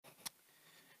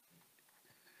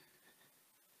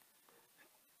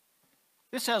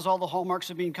This has all the hallmarks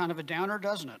of being kind of a downer,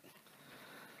 doesn't it?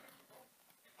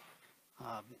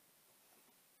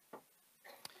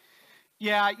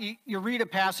 Yeah, you read a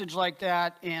passage like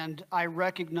that, and I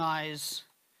recognize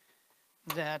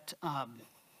that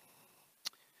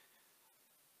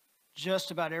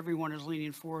just about everyone is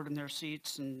leaning forward in their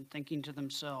seats and thinking to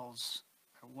themselves,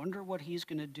 I wonder what he's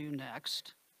going to do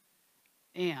next.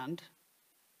 And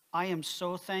I am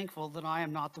so thankful that I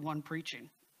am not the one preaching.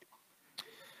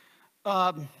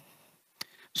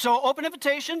 So open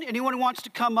invitation. Anyone who wants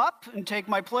to come up and take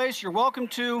my place, you're welcome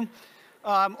to.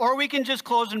 Or we can just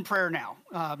close in prayer now.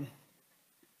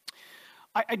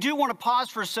 I do want to pause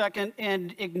for a second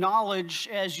and acknowledge,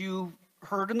 as you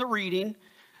heard in the reading,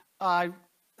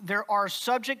 there are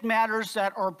subject matters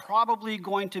that are probably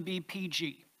going to be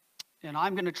PG. And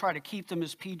I'm going to try to keep them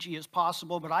as PG as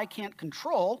possible, but I can't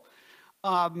control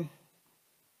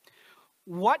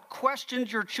what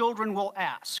questions your children will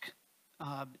ask.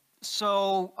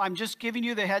 So I'm just giving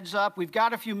you the heads up. We've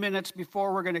got a few minutes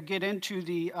before we're going to get into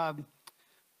the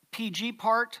PG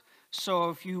part. So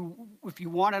if you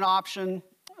want an option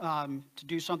to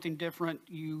do something different,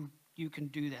 you can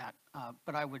do that.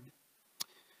 But I would.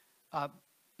 But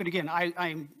again,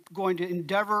 I'm going to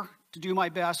endeavor to do my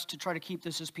best to try to keep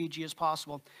this as PG as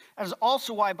possible. That is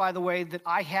also why, by the way, that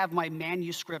I have my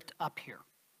manuscript up here.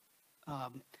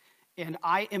 And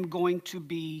I am going to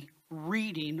be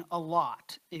reading a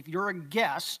lot. If you're a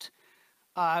guest,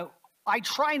 I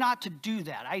try not to do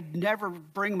that. I never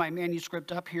bring my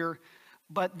manuscript up here,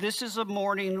 but this is a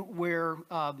morning where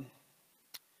I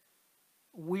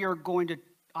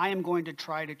am going to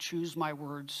try to choose my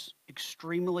words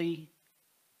extremely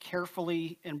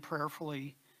carefully and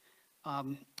prayerfully.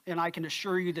 And I can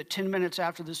assure you that 10 minutes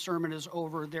after this sermon is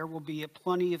over, there will be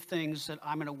plenty of things that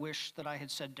I'm going to wish that I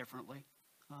had said differently.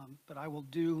 But I will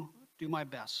do my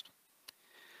best.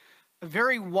 A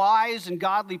very wise and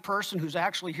godly person who's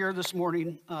actually here this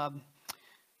morning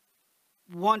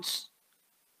once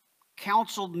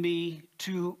counseled me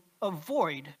to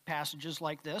avoid passages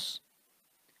like this.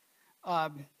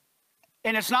 And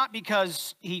it's not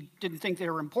because he didn't think they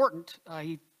were important.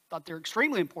 He thought they're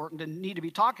extremely important and need to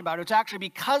be talked about. It's actually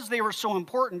because they were so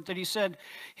important that he said,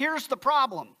 here's the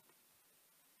problem.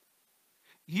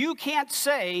 You can't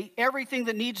say everything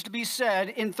that needs to be said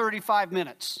in 35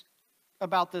 minutes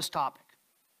about this topic.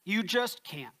 You just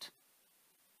can't.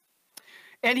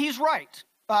 And he's right.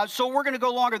 So we're going to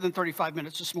go longer than 35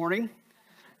 minutes this morning.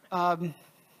 I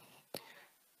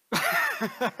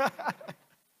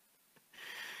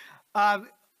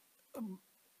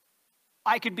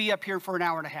could be up here for an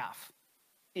hour and a half.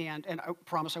 And I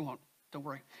promise I won't. Don't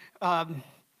worry. And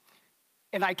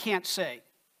I can't say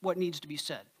what needs to be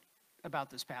said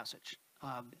about this passage.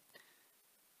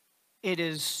 It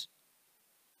is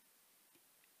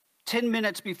 10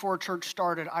 minutes before church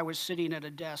started, I was sitting at a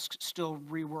desk still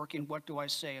reworking what do I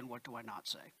say and what do I not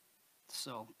say.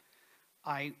 So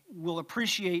I will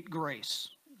appreciate grace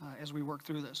as we work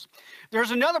through this.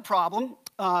 There's another problem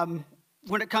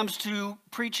when it comes to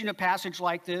preaching a passage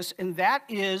like this, and that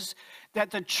is that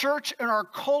the church and our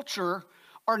culture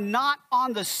are not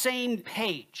on the same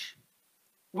page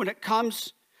when it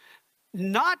comes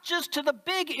not just to the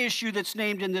big issue that's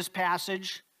named in this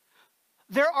passage.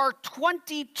 There are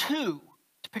 22,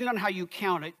 depending on how you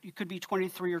count it, it could be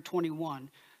 23 or 21,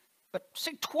 but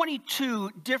say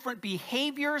 22 different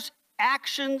behaviors,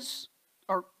 actions,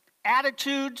 or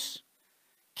attitudes,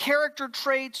 character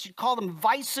traits, you call them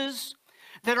vices,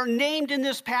 that are named in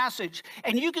this passage.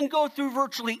 And you can go through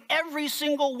virtually every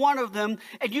single one of them,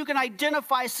 and you can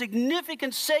identify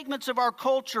significant segments of our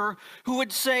culture who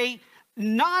would say,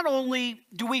 not only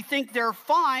do we think they're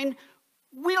fine,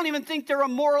 we don't even think they're a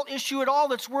moral issue at all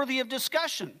that's worthy of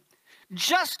discussion.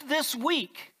 Just this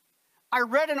week, I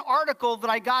read an article that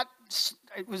I got,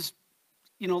 it was,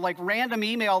 like random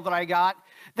email that I got,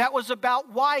 that was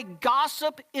about why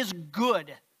gossip is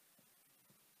good.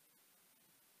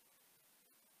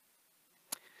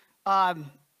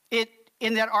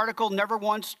 In that article never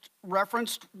once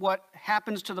referenced what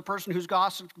happens to the person who's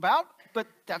gossiped about, but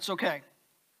that's okay.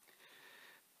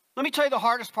 Let me tell you the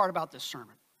hardest part about this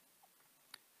sermon.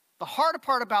 The hard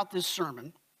part about this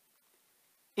sermon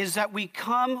is that we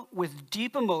come with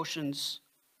deep emotions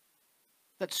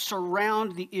that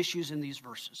surround the issues in these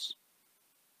verses.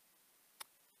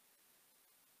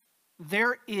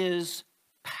 There is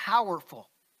powerful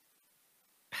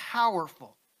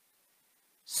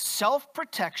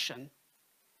self-protection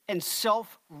and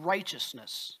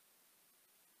self-righteousness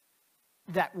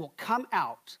that will come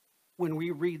out when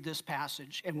we read this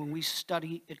passage and when we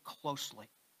study it closely.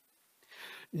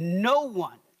 No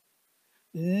one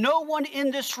No one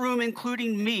in this room,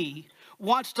 including me,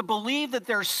 wants to believe that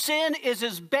their sin is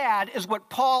as bad as what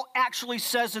Paul actually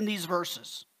says in these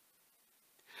verses.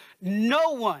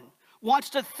 No one wants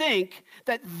to think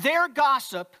that their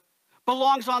gossip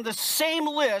belongs on the same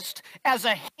list as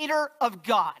a hater of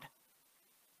God.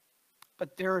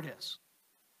 But there it is.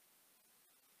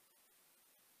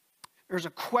 There's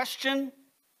a question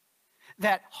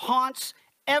that haunts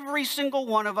every single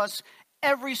one of us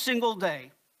every single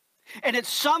day. And it's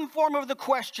some form of the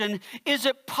question, is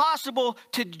it possible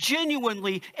to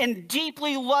genuinely and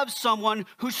deeply love someone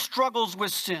who struggles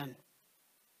with sin?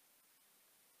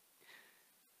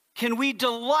 Can we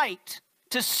delight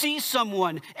to see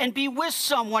someone and be with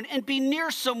someone and be near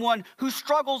someone who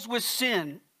struggles with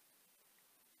sin?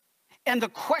 And the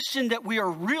question that we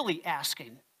are really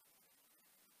asking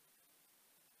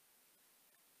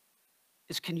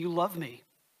is, can you love me,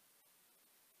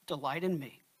 delight in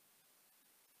me,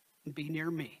 and be near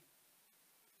me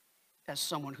as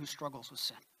someone who struggles with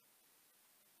sin?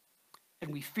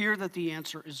 And we fear that the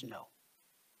answer is no.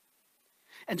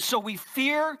 And so we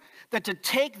fear that to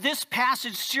take this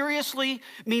passage seriously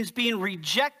means being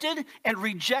rejected and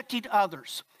rejecting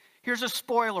others. Here's a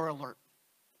spoiler alert.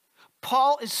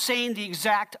 Paul is saying the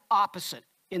exact opposite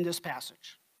in this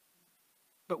passage,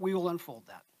 but we will unfold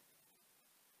that.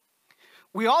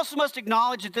 We also must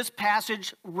acknowledge that this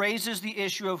passage raises the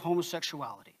issue of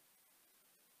homosexuality.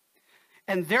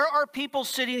 And there are people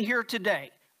sitting here today,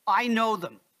 I know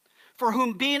them, for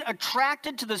whom being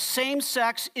attracted to the same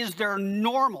sex is their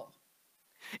normal.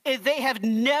 They have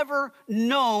never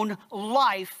known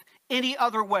life any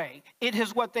other way. It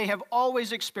is what they have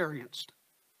always experienced.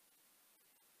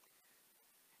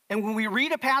 And when we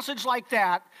read a passage like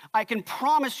that, I can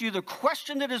promise you the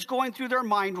question that is going through their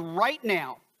mind right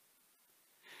now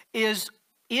is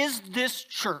this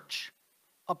church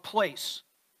a place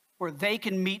where they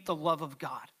can meet the love of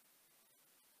God?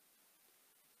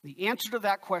 The answer to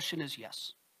that question is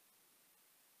yes.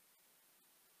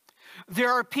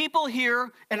 There are people here,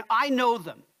 and I know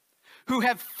them, who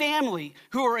have family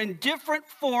who are in different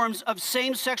forms of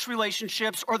same-sex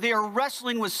relationships, or they are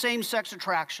wrestling with same-sex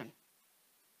attraction.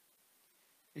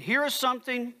 And here is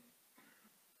something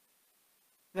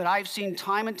that I've seen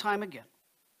time and time again.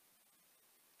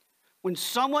 When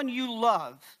someone you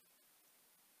love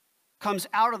comes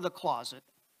out of the closet,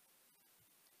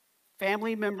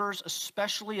 family members,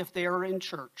 especially if they are in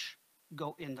church,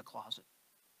 go in the closet.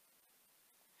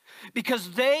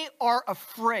 Because they are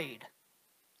afraid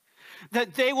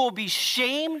that they will be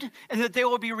shamed and that they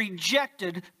will be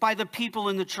rejected by the people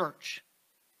in the church.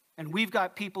 And we've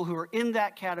got people who are in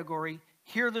that category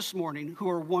here this morning who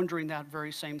are wondering that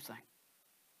very same thing.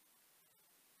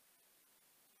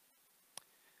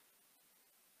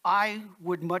 I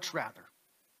would much rather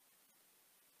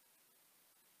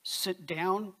sit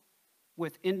down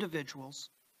with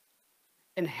individuals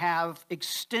and have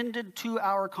extended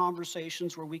 2-hour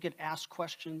conversations where we could ask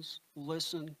questions,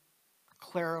 listen,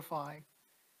 clarify,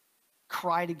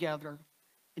 cry together,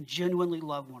 and genuinely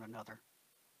love one another.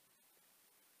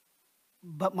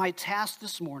 But my task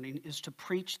this morning is to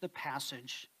preach the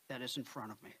passage that is in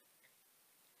front of me.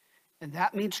 And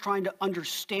that means trying to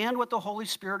understand what the Holy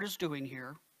Spirit is doing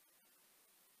here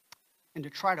and to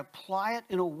try to apply it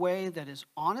in a way that is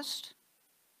honest,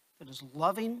 that is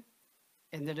loving,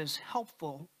 and that is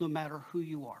helpful no matter who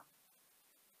you are.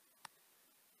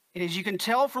 And as you can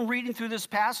tell from reading through this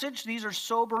passage, these are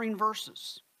sobering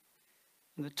verses.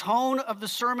 And the tone of the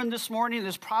sermon this morning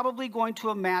is probably going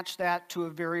to match that to a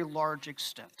very large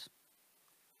extent.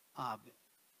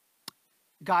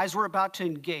 Guys, we're about to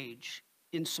engage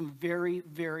in some very,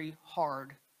 very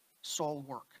hard soul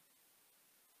work.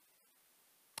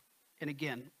 And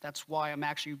again, that's why I'm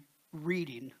actually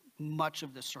reading much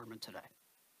of this sermon today.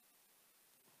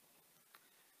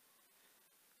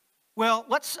 Well,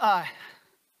 let's kind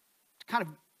of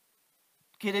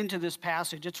get into this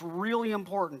passage. It's really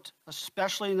important,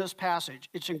 especially in this passage.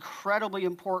 It's incredibly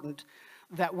important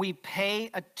that we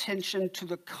pay attention to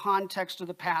the context of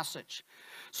the passage.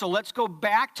 So let's go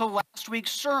back to last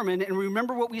week's sermon and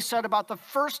remember what we said about the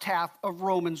first half of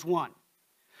Romans 1.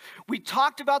 We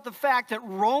talked about the fact that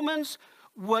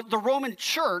the Roman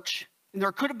church, and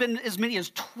there could have been as many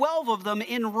as 12 of them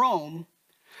in Rome,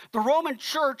 the Roman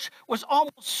church was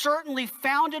almost certainly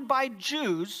founded by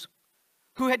Jews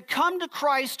who had come to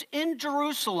Christ in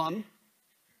Jerusalem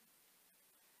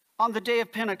on the day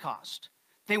of Pentecost.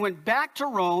 They went back to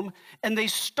Rome and they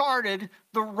started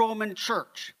the Roman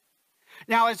church.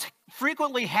 Now, as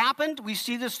frequently happened, we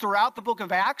see this throughout the book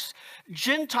of Acts,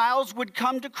 Gentiles would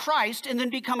come to Christ and then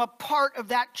become a part of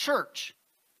that church.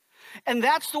 And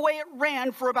that's the way it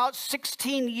ran for about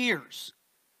 16 years.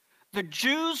 The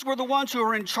Jews were the ones who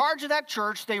were in charge of that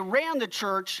church. They ran the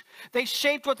church. They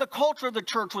shaped what the culture of the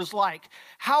church was like,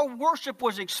 how worship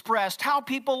was expressed, how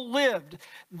people lived.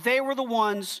 They were the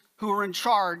ones who were in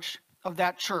charge of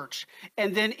that church.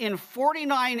 And then in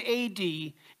 49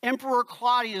 AD, Emperor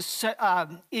Claudius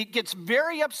gets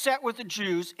very upset with the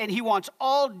Jews, and he wants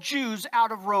all Jews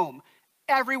out of Rome,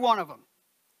 every one of them.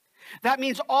 That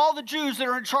means all the Jews that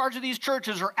are in charge of these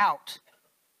churches are out.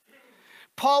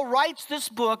 Paul writes this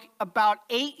book about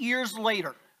 8 years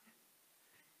later.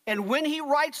 And when he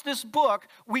writes this book,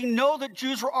 we know that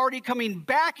Jews were already coming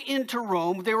back into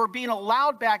Rome. They were being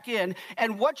allowed back in.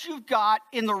 And what you've got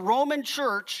in the Roman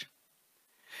church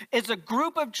is a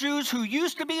group of Jews who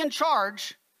used to be in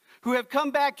charge, who have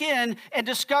come back in and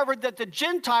discovered that the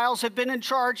Gentiles have been in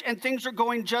charge and things are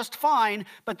going just fine,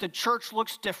 but the church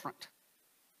looks different.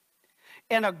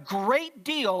 And a great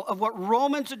deal of what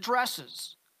Romans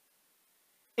addresses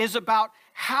is about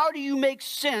how do you make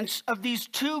sense of these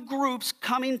two groups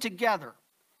coming together.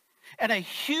 And a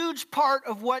huge part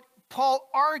of what Paul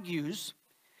argues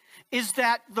is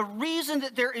that the reason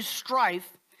that there is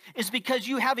strife is because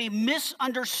you have a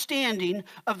misunderstanding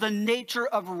of the nature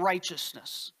of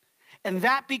righteousness. And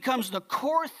that becomes the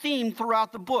core theme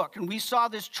throughout the book. And we saw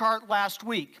this chart last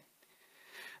week.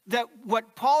 That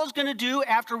what Paul is going to do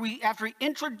after he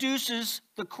introduces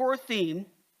the core theme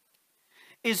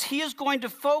is he is going to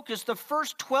focus the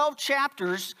first 12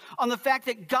 chapters on the fact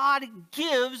that God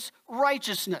gives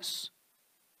righteousness.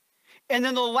 And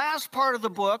then the last part of the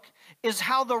book is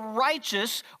how the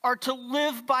righteous are to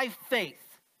live by faith.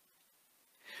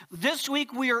 This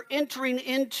week we are entering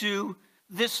into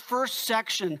this first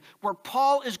section where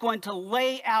Paul is going to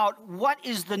lay out what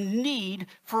is the need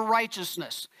for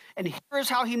righteousness. And here's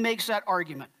how he makes that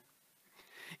argument.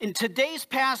 In today's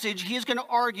passage, he is going to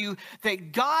argue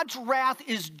that God's wrath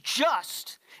is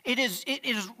just. It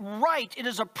is right. It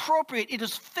is appropriate. It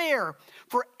is fair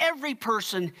for every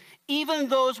person, even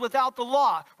those without the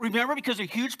law. Remember, because a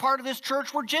huge part of this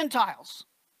church were Gentiles.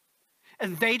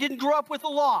 And they didn't grow up with the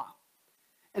law.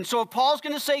 And so if Paul's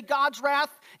going to say God's wrath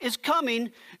is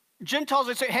coming, Gentiles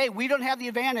would say, hey, we don't have the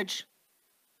advantage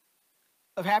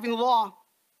of having the law.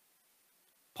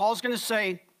 Paul's going to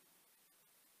say,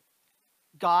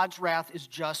 God's wrath is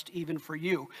just even for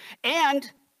you.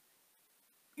 And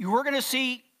we're going to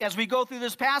see, as we go through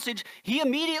this passage, he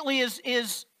immediately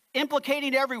is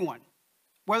implicating everyone,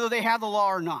 whether they have the law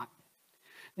or not.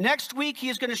 Next week, he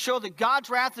is going to show that God's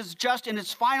wrath is just in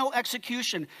its final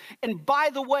execution. And by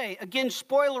the way, again,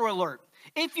 spoiler alert,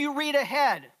 if you read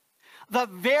ahead, the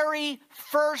very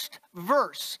first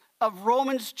verse of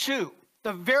Romans 2,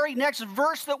 the very next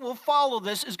verse that will follow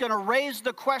this is going to raise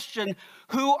the question,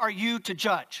 who are you to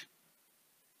judge?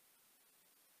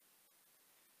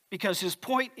 Because his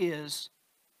point is,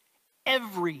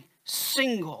 every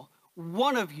single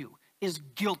one of you is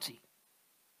guilty.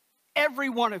 Every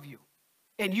one of you.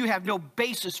 And you have no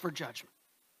basis for judgment.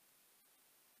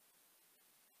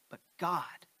 But God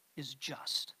is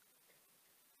just.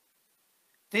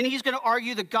 Then he's going to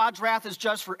argue that God's wrath is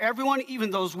just for everyone, even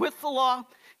those with the law.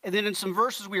 And then in some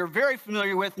verses we are very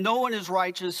familiar with, no one is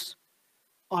righteous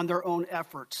on their own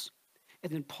efforts.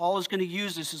 And then Paul is going to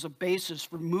use this as a basis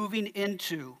for moving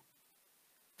into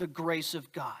the grace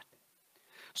of God.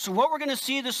 So what we're going to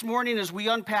see this morning as we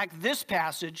unpack this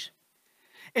passage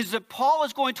is that Paul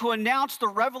is going to announce the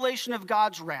revelation of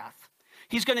God's wrath.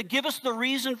 He's going to give us the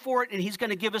reason for it, and he's going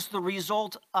to give us the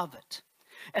result of it.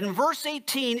 And verse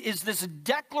 18 is this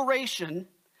declaration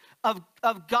of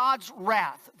God's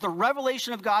wrath, the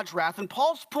revelation of God's wrath. And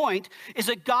Paul's point is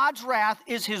that God's wrath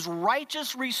is his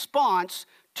righteous response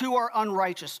to our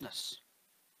unrighteousness.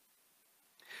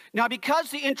 Now, because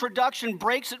the introduction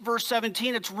breaks at verse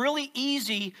 17, it's really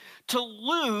easy to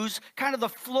lose kind of the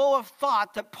flow of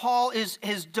thought that Paul is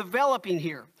developing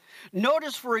here.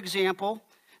 Notice, for example,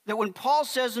 that when Paul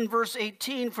says in verse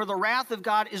 18, for the wrath of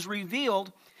God is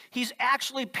revealed, he's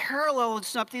actually paralleling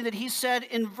something that he said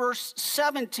in verse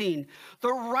 17.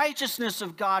 The righteousness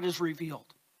of God is revealed.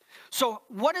 So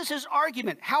what is his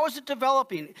argument? How is it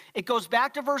developing? It goes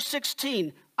back to verse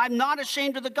 16. I'm not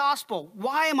ashamed of the gospel.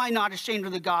 Why am I not ashamed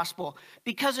of the gospel?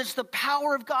 Because it's the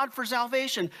power of God for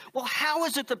salvation. Well, how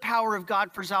is it the power of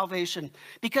God for salvation?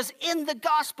 Because in the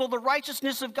gospel, the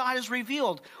righteousness of God is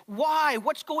revealed. Why?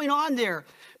 What's going on there?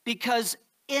 Because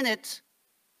in it,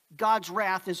 God's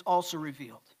wrath is also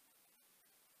revealed.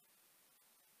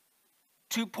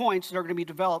 2 points that are going to be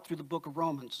developed through the book of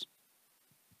Romans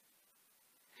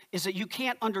is that you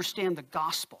can't understand the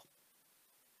gospel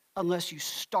unless you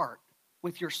start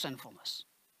with your sinfulness.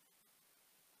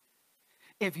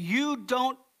 If you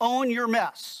don't own your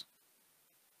mess,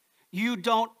 you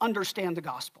don't understand the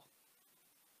gospel.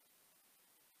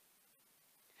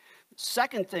 The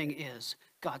second thing is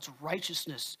God's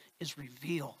righteousness is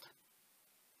revealed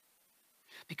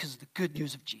because of the good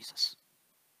news of Jesus.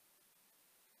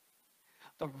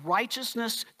 The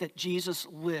righteousness that Jesus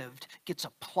lived gets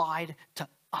applied to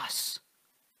us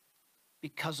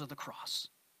because of the cross.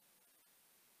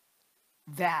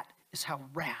 That is how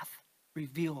wrath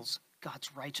reveals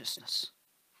God's righteousness.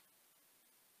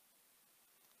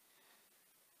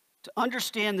 To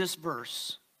understand this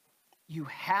verse, you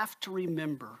have to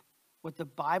remember what the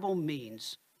Bible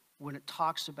means when it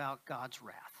talks about God's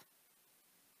wrath.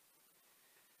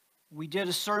 We did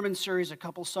a sermon series a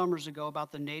couple summers ago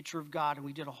about the nature of God, and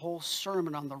we did a whole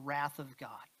sermon on the wrath of God.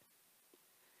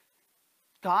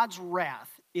 God's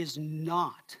wrath is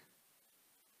not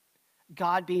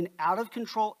God being out of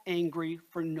control, angry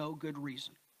for no good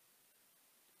reason.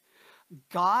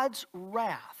 God's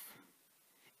wrath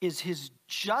is his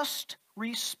just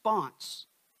response,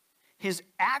 his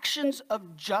actions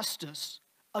of justice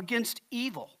against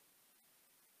evil.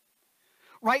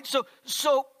 Right?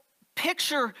 So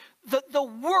picture the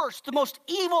worst, the most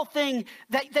evil thing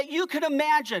that you could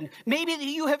imagine, maybe that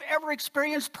you have ever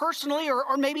experienced personally,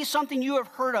 or maybe something you have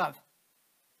heard of.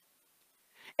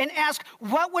 And ask,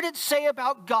 what would it say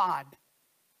about God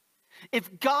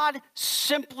if God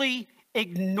simply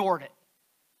ignored it?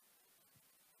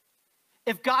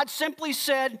 If God simply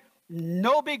said,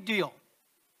 no big deal.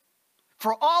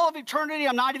 For all of eternity,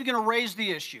 I'm not even going to raise the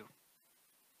issue.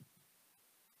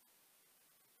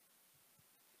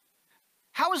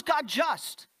 How is God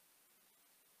just?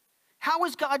 How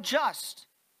is God just?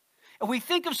 And we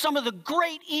think of some of the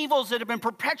great evils that have been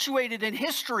perpetuated in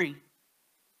history.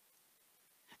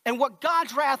 And what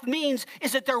God's wrath means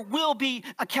is that there will be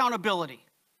accountability.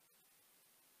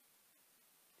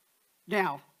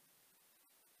 Now,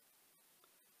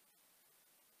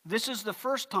 this is the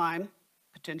first time,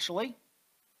 potentially,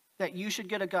 that you should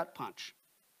get a gut punch.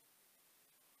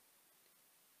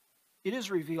 It is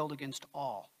revealed against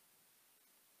all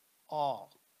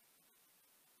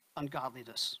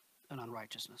ungodliness and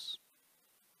unrighteousness.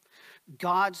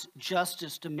 God's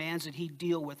justice demands that he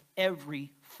deal with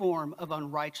every form of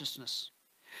unrighteousness.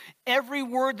 Every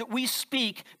word that we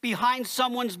speak behind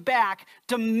someone's back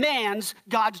demands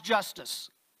God's justice.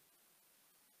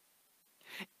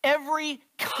 Every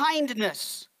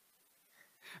kindness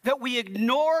that we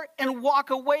ignore and walk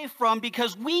away from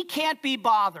because we can't be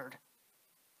bothered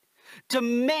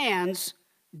demands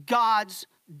God's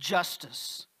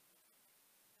justice.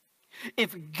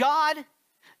 If God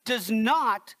does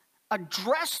not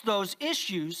address those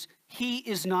issues, he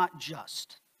is not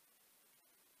just.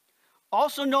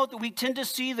 Also note that we tend to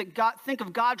see that think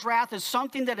of God's wrath as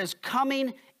something that is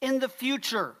coming in the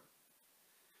future.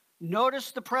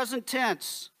 Notice the present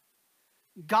tense.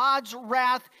 God's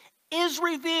wrath is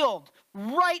revealed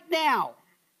right now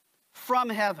from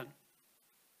heaven.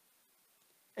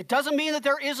 It doesn't mean that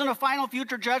there isn't a final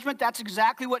future judgment. That's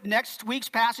exactly what next week's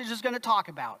passage is going to talk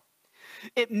about.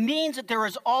 It means that there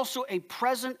is also a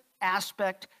present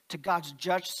aspect to God's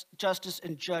justice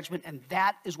and judgment, and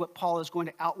that is what Paul is going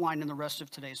to outline in the rest of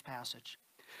today's passage.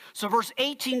 So verse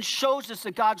 18 shows us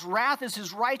that God's wrath is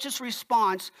his righteous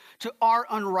response to our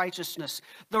unrighteousness.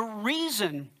 The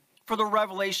reason for the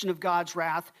revelation of God's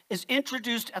wrath is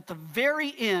introduced at the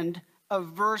very end of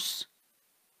verse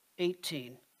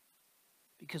 18.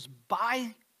 Because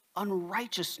by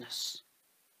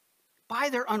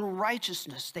their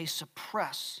unrighteousness, they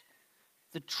suppress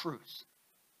the truth.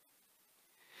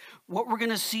 What we're going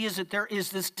to see is that there is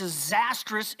this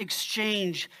disastrous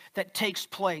exchange that takes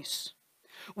place.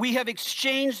 We have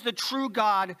exchanged the true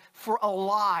God for a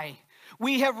lie.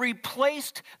 We have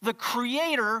replaced the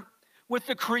Creator with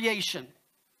the creation.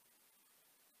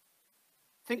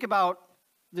 Think about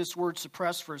this word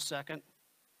suppress for a second.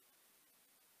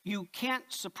 You can't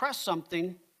suppress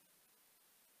something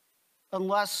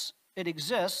unless it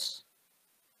exists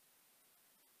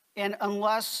and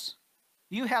unless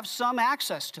you have some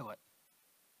access to it.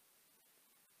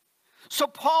 So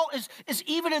Paul is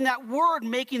even in that word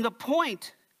making the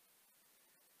point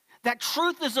that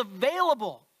truth is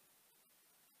available,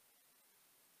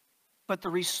 but the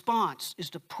response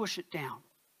is to push it down.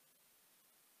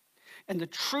 And the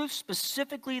truth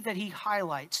specifically that he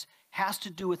highlights has to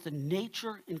do with the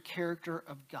nature and character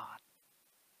of God.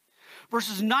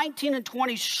 Verses 19 and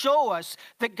 20 show us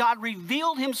that God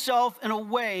revealed himself in a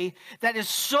way that is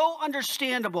so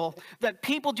understandable that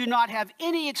people do not have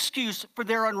any excuse for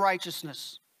their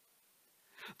unrighteousness.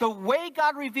 The way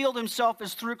God revealed himself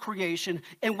is through creation,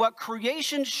 and what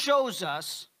creation shows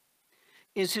us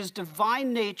is his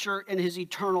divine nature and his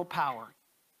eternal power.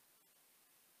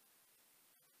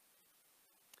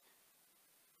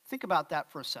 Think about that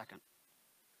for a second.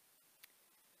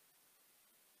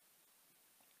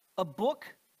 A book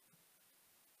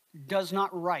does not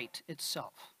write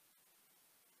itself,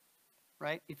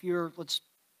 right? Let's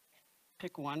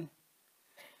pick one.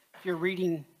 If you're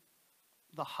reading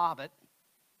The Hobbit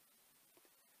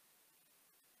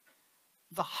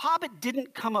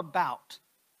didn't come about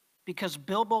because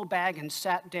Bilbo Baggins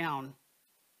sat down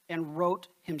and wrote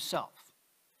himself.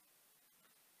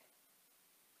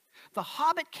 The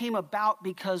Hobbit came about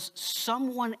because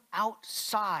someone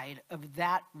outside of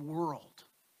that world,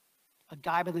 a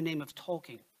guy by the name of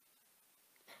Tolkien,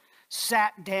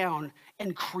 sat down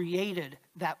and created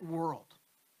that world.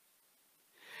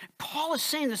 Paul is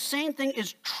saying the same thing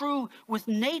is true with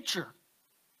nature.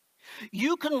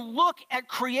 You can look at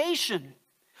creation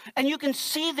and you can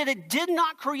see that it did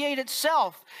not create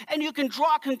itself, and you can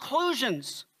draw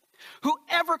conclusions.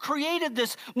 Whoever created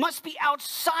this must be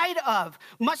outside of,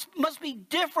 must be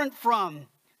different from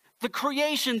the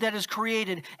creation that is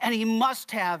created, and he must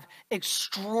have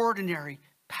extraordinary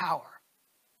power.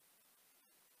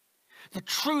 The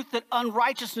truth that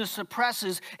unrighteousness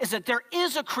suppresses is that there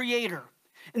is a creator,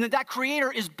 and that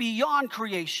creator is beyond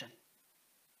creation.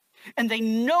 And they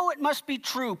know it must be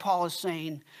true, Paul is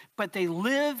saying, but they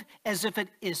live as if it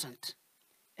isn't.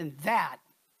 And that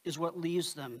is what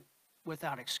leaves them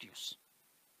without excuse.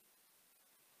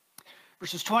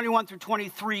 Verses 21 through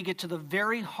 23 get to the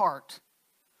very heart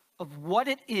of what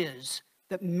it is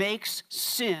that makes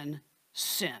sin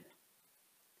sin.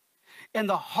 And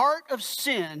the heart of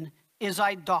sin is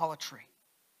idolatry.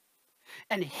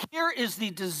 And here is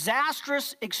the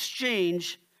disastrous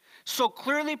exchange so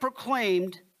clearly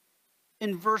proclaimed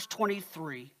in verse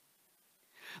 23.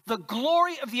 The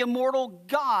glory of the immortal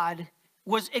God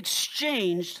was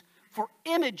exchanged for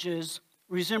images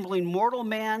resembling mortal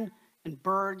man and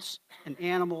birds and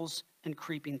animals and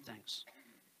creeping things.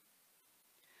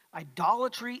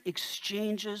 Idolatry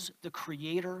exchanges the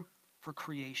Creator for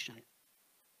creation.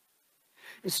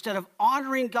 Instead of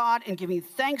honoring God and giving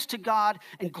thanks to God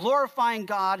and glorifying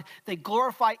God, they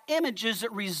glorify images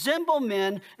that resemble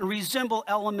men and resemble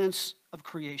elements of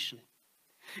creation.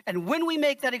 And when we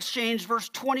make that exchange, verse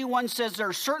 21 says there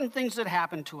are certain things that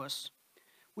happen to us.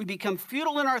 We become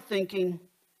futile in our thinking,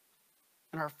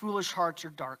 and our foolish hearts are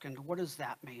darkened. What does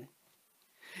that mean?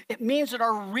 It means that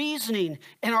our reasoning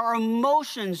and our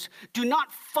emotions do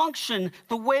not function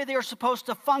the way they are supposed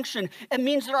to function. It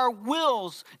means that our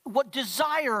wills, what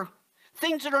desire,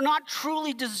 things that are not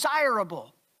truly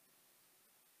desirable.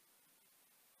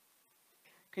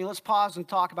 Okay, let's pause and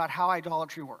talk about how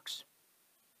idolatry works.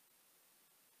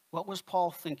 What was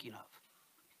Paul thinking of?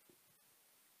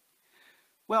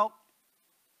 Well,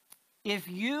 if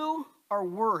you are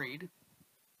worried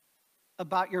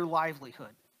about your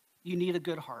livelihood, you need a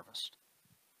good harvest.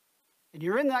 And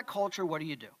you're in that culture, what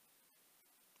do?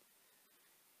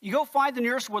 You go find the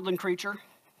nearest woodland creature,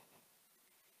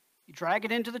 you drag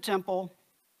it into the temple,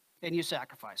 and you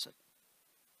sacrifice it.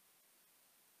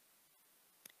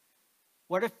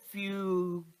 What if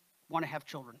you want to have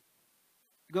children?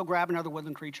 You go grab another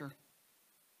woodland creature,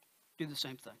 do the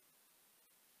same thing.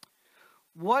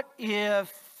 What if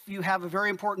you have a very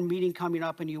important meeting coming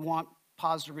up and you want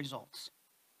positive results?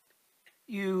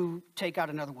 You take out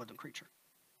another woodland creature.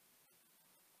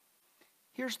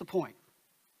 Here's the point.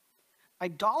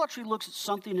 Idolatry looks at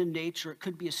something in nature. It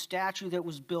could be a statue that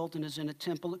was built and is in a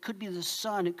temple. It could be the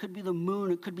sun. It could be the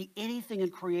moon. It could be anything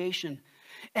in creation.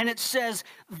 And it says,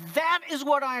 that is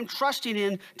what I am trusting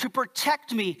in to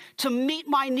protect me, to meet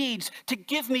my needs, to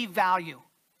give me value.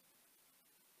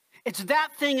 It's that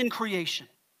thing in creation.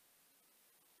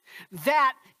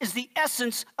 That is the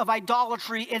essence of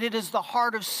idolatry, and it is the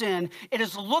heart of sin. It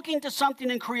is looking to something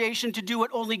in creation to do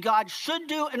what only God should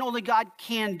do and only God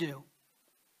can do.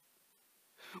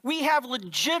 We have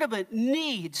legitimate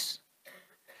needs,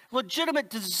 legitimate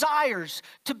desires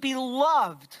to be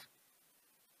loved.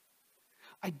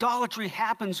 Idolatry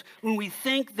happens when we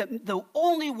think that the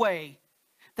only way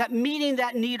that meeting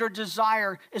that need or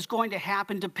desire is going to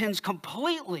happen depends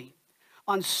completely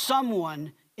on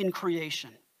someone in creation.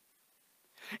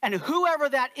 And whoever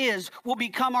that is will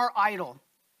become our idol.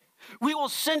 We will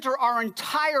center our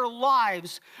entire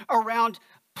lives around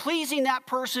pleasing that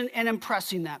person and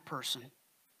impressing that person.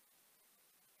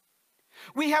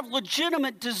 We have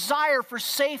legitimate desire for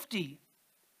safety.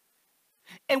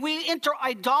 And we enter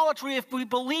idolatry if we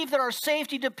believe that our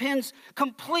safety depends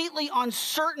completely on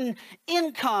certain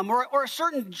income or a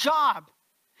certain job.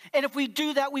 And if we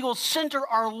do that, we will center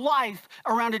our life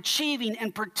around achieving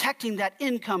and protecting that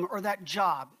income or that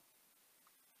job.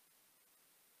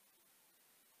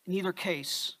 In either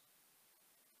case,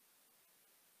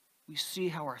 we see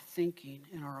how our thinking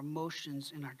and our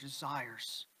emotions and our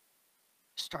desires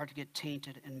start to get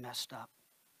tainted and messed up.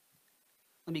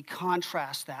 Let me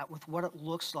contrast that with what it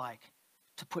looks like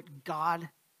to put God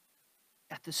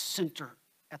at the center,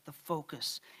 at the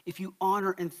focus. If you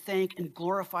honor and thank and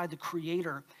glorify the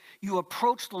Creator, you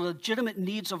approach the legitimate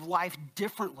needs of life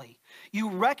differently. You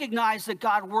recognize that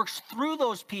God works through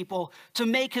those people to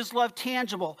make his love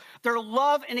tangible. Their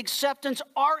love and acceptance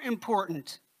are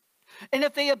important. And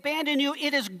if they abandon you,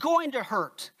 it is going to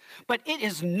hurt, but it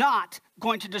is not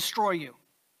going to destroy you.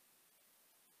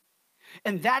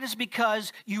 And that is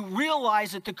because you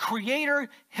realize that the Creator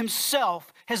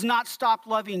himself has not stopped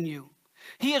loving you.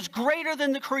 He is greater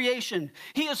than the creation.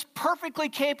 He is perfectly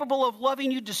capable of loving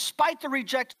you despite the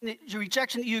rejection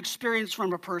that you experience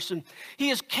from a person. He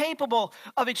is capable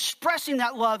of expressing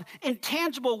that love in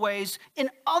tangible ways, in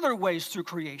other ways through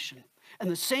creation. And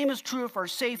the same is true of our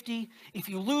safety. If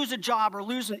you lose a job or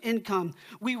lose an income,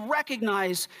 we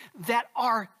recognize that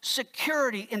our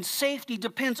security and safety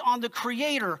depends on the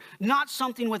Creator, not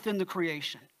something within the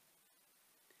creation.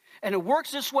 And it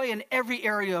works this way in every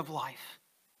area of life.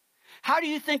 How do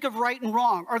you think of right and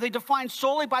wrong? Are they defined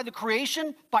solely by the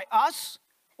creation, by us,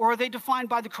 or are they defined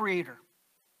by the Creator?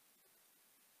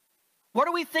 What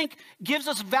do we think gives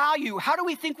us value? How do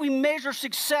we think we measure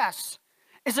success?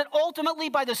 Is it ultimately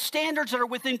by the standards that are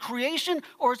within creation,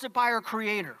 or is it by our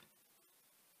Creator?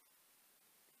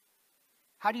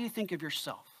 How do you think of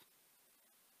yourself?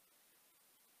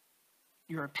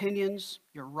 Your opinions,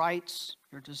 your rights,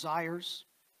 your desires,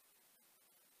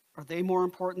 are they more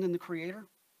important than the Creator?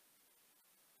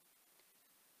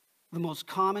 The most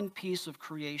common piece of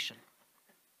creation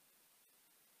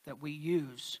that we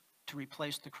use to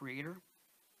replace the Creator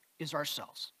is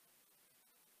ourselves.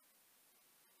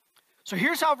 So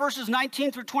here's how verses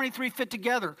 19 through 23 fit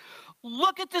together.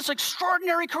 Look at this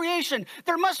extraordinary creation.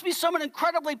 There must be someone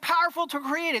incredibly powerful to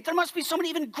create it. There must be someone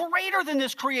even greater than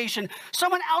this creation,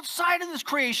 someone outside of this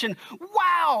creation.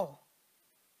 Wow!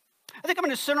 I think I'm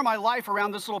going to center my life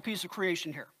around this little piece of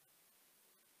creation here.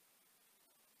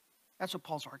 That's what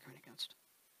Paul's arguing against.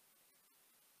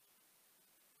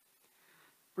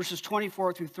 Verses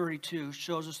 24 through 32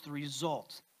 shows us the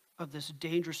result of this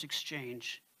dangerous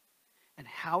exchange and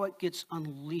how it gets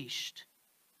unleashed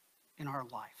in our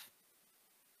life.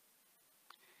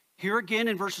 Here again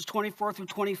in verses 24 through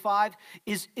 25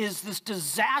 is this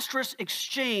disastrous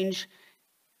exchange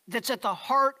that's at the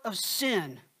heart of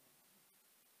sin.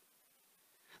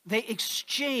 They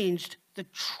exchanged the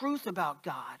truth about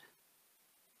God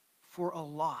for a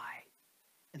lie,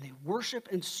 and they worship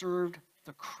and served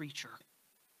the creature.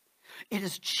 It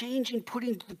is changing,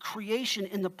 putting the creation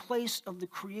in the place of the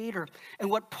Creator. And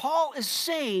what Paul is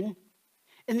saying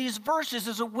in these verses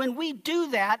is that when we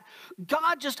do that,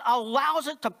 God just allows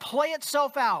it to play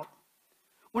itself out.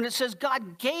 When it says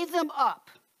God gave them up,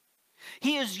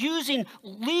 he is using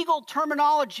legal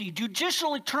terminology,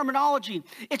 judicial terminology.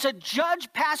 It's a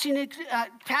judge passing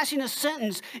a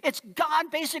sentence. It's God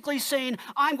basically saying,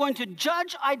 I'm going to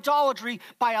judge idolatry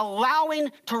by allowing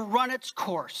to run its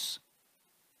course.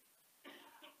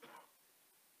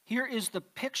 Here is the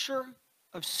picture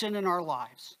of sin in our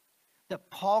lives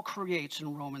that Paul creates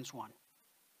in Romans 1.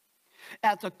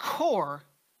 At the core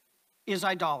is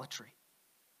idolatry.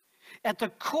 At the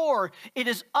core, it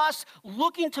is us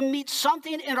looking to meet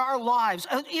something in our lives,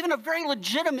 even a very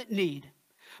legitimate need,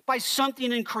 by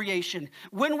something in creation.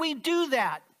 When we do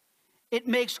that, it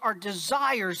makes our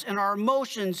desires and our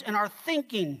emotions and our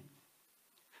thinking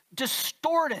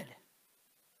distorted.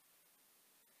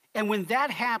 And when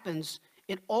that happens,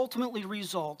 it ultimately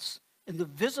results in the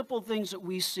visible things that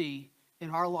we see in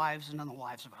our lives and in the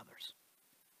lives of others.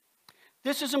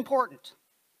 This is important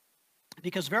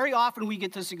because very often we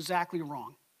get this exactly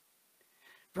wrong.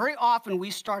 Very often we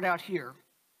start out here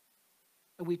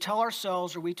and we tell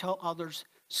ourselves or we tell others,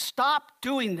 stop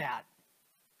doing that.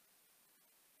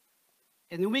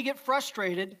 And then we get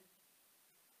frustrated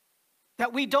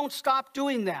that we don't stop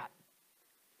doing that.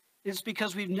 It's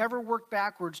because we've never worked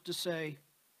backwards to say,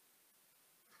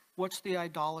 what's the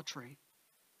idolatry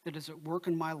that is at work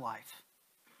in my life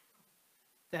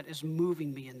that is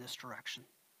moving me in this direction?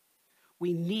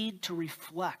 We need to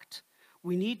reflect.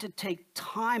 We need to take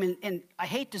time, and I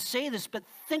hate to say this, but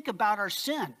think about our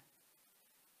sin.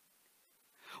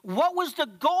 What was the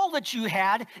goal that you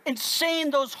had in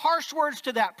saying those harsh words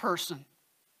to that person?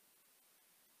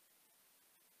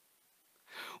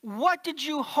 What did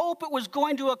you hope it was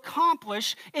going to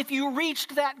accomplish if you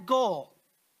reached that goal?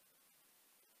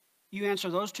 You answer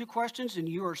those two questions and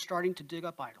you are starting to dig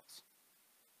up idols.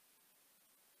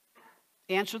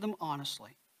 Answer them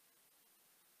honestly.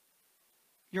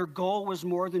 Your goal was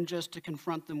more than just to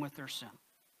confront them with their sin.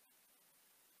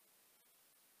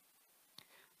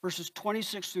 Verses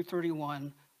 26 through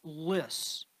 31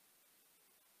 lists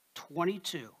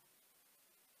 22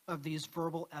 of these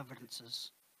verbal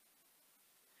evidences.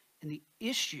 And the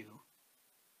issue,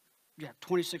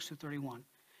 26 through 31,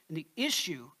 and the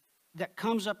issue that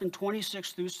comes up in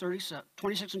 26 through 37,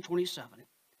 26 and 27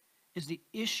 is the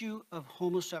issue of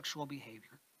homosexual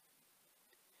behavior.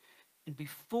 And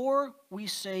before we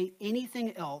say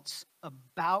anything else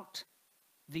about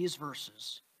these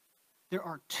verses, there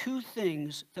are two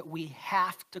things that we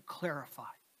have to clarify.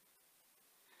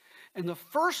 And the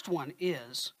first one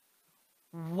is,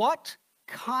 what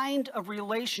kind of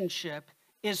relationship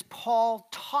is Paul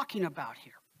talking about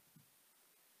here?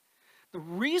 The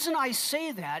reason I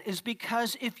say that is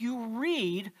because if you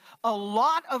read a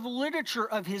lot of literature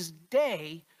of his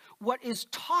day, what is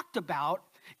talked about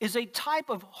is a type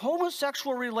of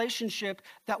homosexual relationship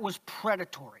that was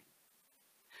predatory.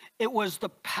 It was the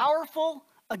powerful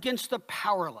against the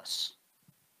powerless.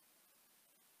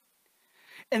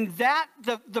 And that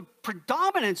the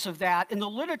predominance of that in the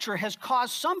literature has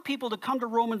caused some people to come to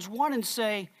Romans 1 and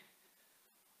say,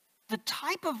 the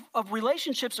type of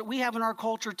relationships that we have in our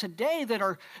culture today that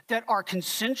are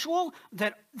consensual,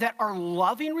 that are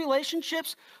loving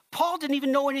relationships, Paul didn't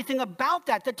even know anything about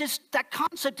that. That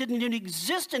concept didn't even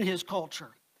exist in his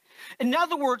culture. In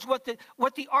other words, what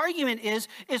the argument is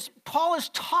Paul is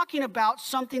talking about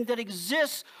something that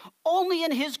exists only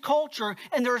in his culture,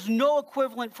 and there's no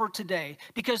equivalent for today,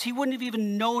 because he wouldn't have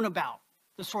even known about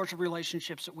the sorts of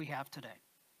relationships that we have today.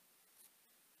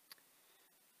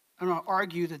 I'm going to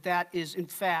argue that that is, in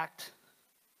fact,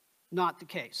 not the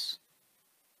case.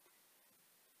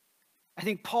 I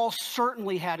think Paul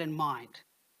certainly had in mind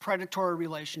predatory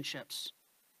relationships,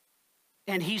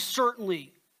 and he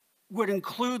certainly would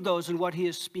include those in what he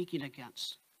is speaking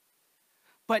against.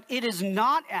 But it is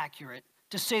not accurate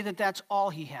to say that that's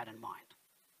all he had in mind.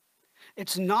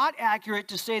 It's not accurate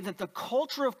to say that the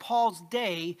culture of Paul's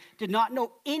day did not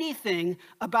know anything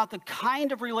about the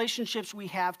kind of relationships we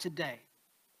have today.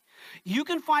 You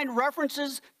can find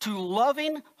references to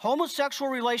loving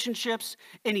homosexual relationships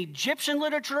in Egyptian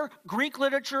literature, Greek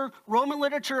literature, Roman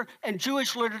literature, and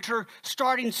Jewish literature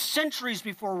starting centuries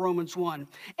before Romans 1.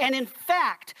 And in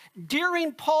fact,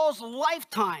 during Paul's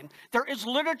lifetime, there is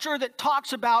literature that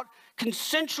talks about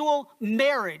consensual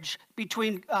marriage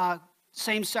between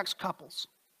same-sex couples.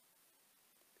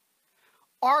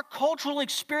 Our cultural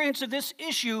experience of this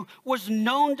issue was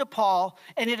known to Paul,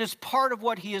 and it is part of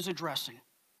what he is addressing.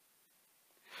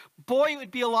 Boy, it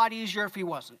would be a lot easier if he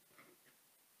wasn't.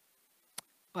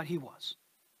 But he was.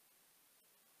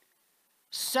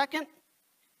 Second,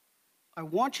 I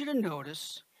want you to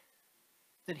notice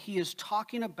that he is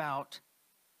talking about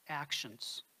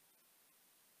actions.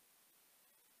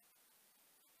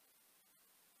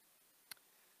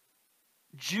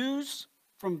 Jewish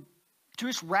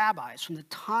rabbis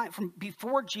from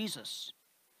before Jesus,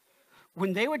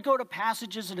 when they would go to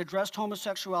passages that addressed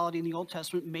homosexuality in the Old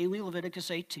Testament, mainly Leviticus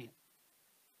 18,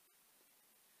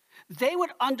 they would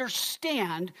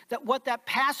understand that what that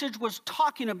passage was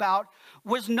talking about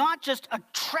was not just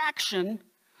attraction,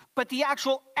 but the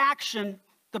actual action,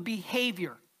 the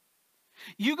behavior.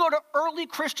 You go to early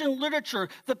Christian literature,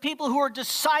 the people who are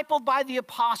discipled by the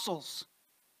apostles,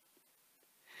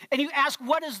 and you ask,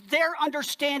 what is their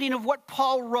understanding of what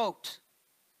Paul wrote?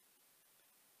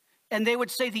 And they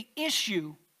would say the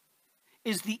issue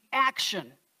is the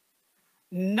action,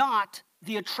 not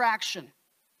the attraction.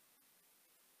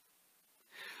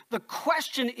 The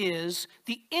question is,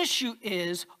 the issue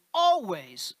is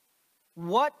always,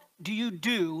 what do you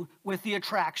do with the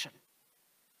attraction?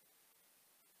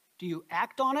 Do you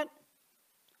act on it?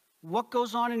 What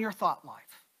goes on in your thought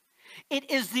life?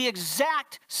 It is the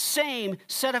exact same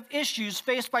set of issues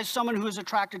faced by someone who is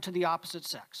attracted to the opposite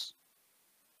sex.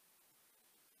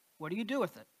 What do you do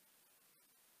with it?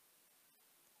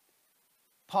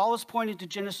 Paul is pointing to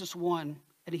Genesis 1,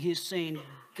 and he is saying,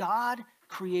 God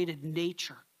created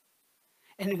nature.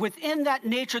 And within that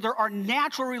nature, there are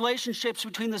natural relationships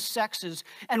between the sexes.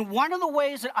 And one of the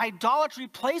ways that idolatry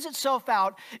plays itself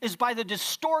out is by the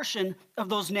distortion of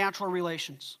those natural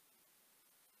relations.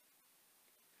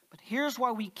 But here's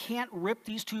why we can't rip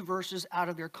these two verses out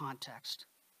of their context.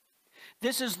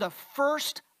 This is the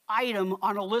first item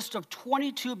on a list of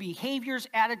 22 behaviors,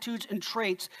 attitudes, and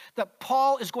traits that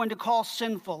Paul is going to call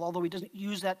sinful, although he doesn't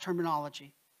use that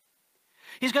terminology.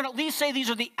 He's going to at least say these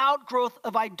are the outgrowth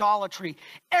of idolatry.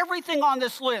 Everything on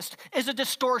this list is a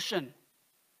distortion.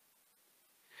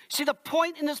 See, the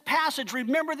point in this passage,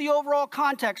 remember the overall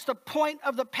context. The point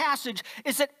of the passage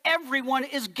is that everyone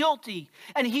is guilty.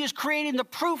 And he is creating the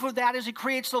proof of that as he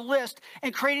creates the list,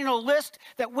 and creating a list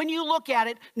that when you look at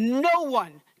it, no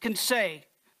one can say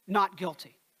not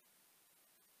guilty.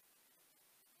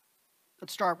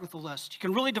 Let's start with the list. You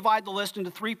can really divide the list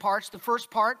into three parts. The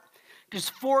first part is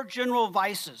 4 general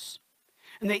vices,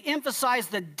 and they emphasize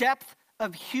the depth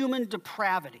of human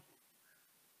depravity.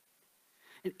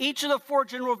 And each of the 4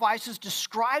 general vices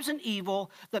describes an evil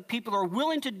that people are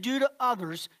willing to do to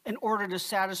others in order to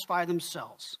satisfy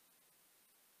themselves.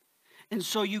 And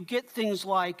so you get things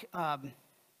like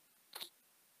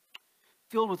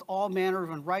filled with all manner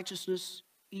of unrighteousness,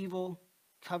 evil,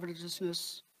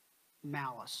 covetousness,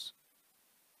 malice.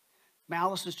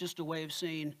 Malice is just a way of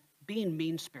saying being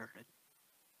mean-spirited.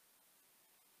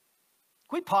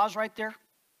 Can we pause right there?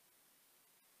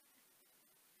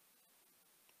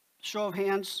 Show of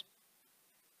hands.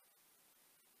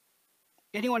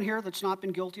 Anyone here that's not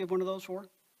been guilty of one of those 4?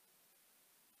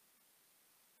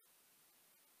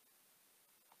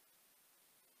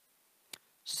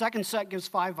 Second set gives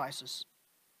 5 vices.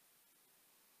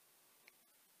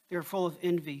 They're full of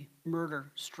envy,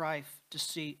 murder, strife,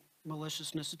 deceit,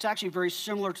 maliciousness. It's actually very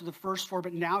similar to the first 4,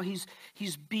 but now he's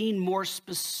being more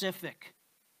specific.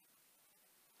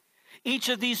 Each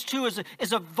of these 2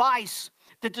 is a vice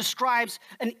that describes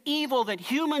an evil that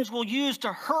humans will use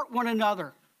to hurt one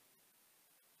another.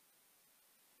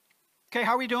 Okay,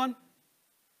 how are we doing?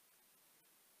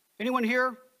 Anyone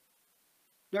here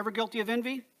never guilty of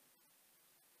envy?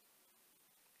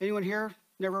 Anyone here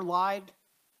never lied?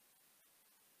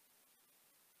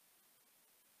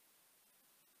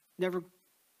 Never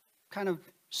kind of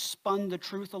spun the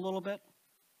truth a little bit?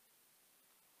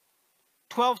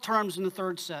 12 terms in the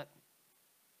third set.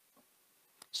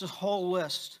 It's a whole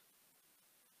list.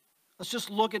 Let's just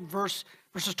look at verses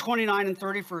 29 and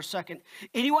 30 for a second.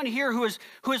 Anyone here who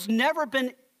has never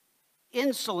been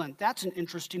insolent? That's an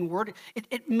interesting word.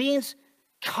 It means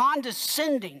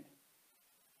condescending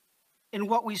in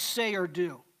what we say or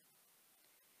do.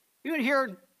 Anyone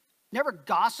here never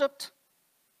gossiped?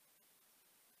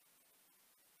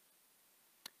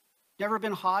 Never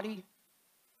been haughty?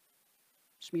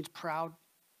 Which means proud.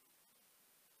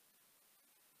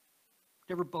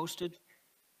 Never boasted?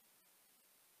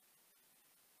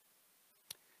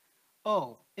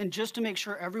 Oh, and just to make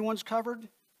sure everyone's covered,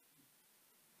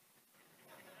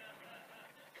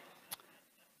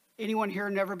 anyone here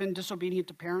never been disobedient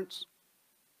to parents?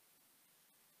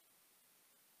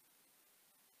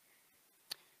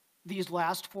 These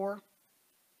last 4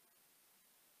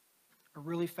 are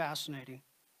really fascinating.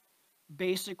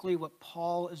 Basically, what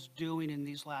Paul is doing in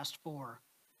these last 4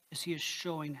 is he is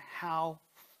showing how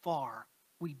far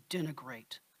we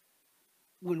denigrate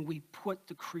when we put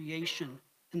the creation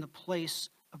in the place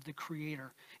of the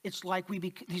Creator. It's like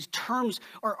these terms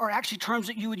are actually terms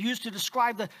that you would use to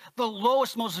describe the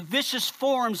lowest, most vicious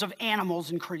forms of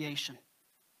animals in creation.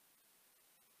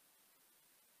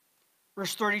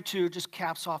 Verse 32 just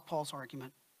caps off Paul's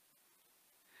argument.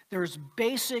 There is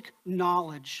basic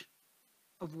knowledge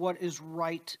of what is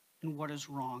right and what is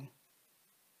wrong,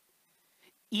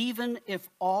 even if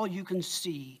all you can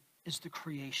see is the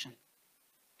creation.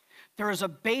 There is a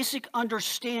basic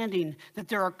understanding that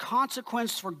there are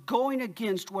consequences for going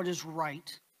against what is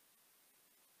right.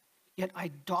 Yet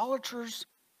idolaters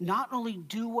not only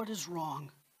do what is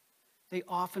wrong, they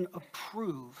often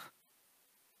approve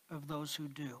of those who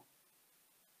do.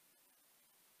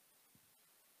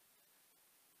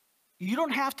 You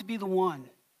don't have to be the one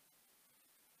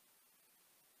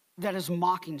that is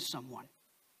mocking someone.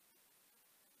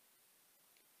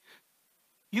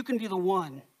 You can be the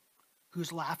one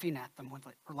who's laughing at them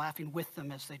or laughing with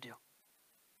them as they do.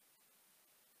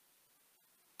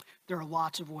 There are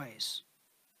lots of ways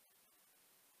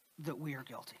that we are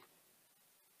guilty.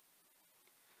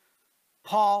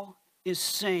 Paul is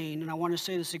saying, and I want to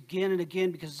say this again and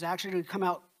again because it's actually going to come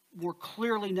out more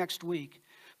clearly next week,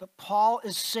 but Paul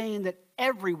is saying that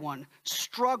everyone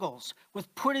struggles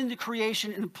with putting the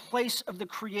creation in place of the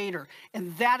Creator,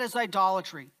 and that is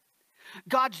idolatry.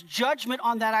 God's judgment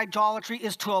on that idolatry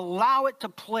is to allow it to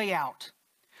play out.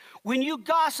 When you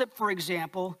gossip, for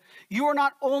example, you are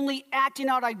not only acting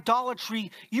out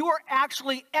idolatry, you are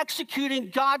actually executing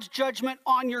God's judgment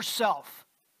on yourself.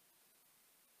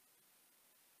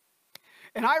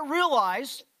 And I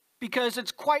realize, because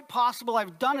it's quite possible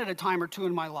I've done it a time or two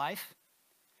in my life,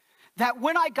 that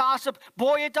when I gossip,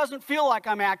 boy, it doesn't feel like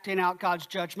I'm acting out God's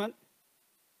judgment.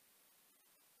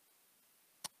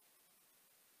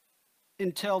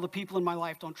 until the people in my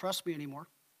life don't trust me anymore.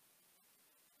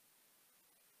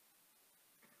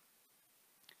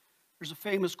 There's a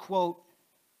famous quote.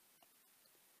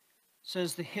 It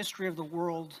says, "The history of the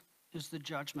world is the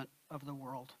judgment of the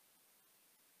world."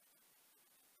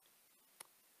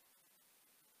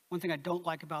 One thing I don't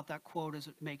like about that quote is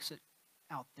it makes it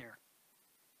out there.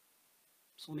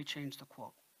 So let me change the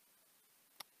quote.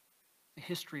 The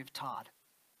history of Todd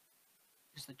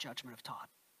is the judgment of Todd.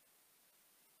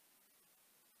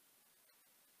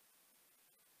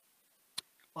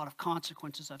 A lot of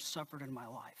consequences I've suffered in my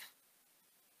life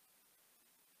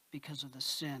because of the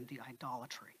sin, the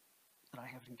idolatry that I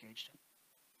have engaged in.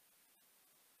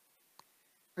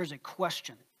 There's a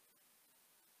question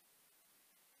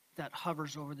that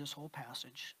hovers over this whole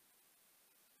passage.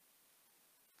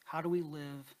 How do we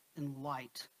live in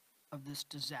light of this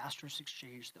disastrous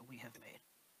exchange that we have made?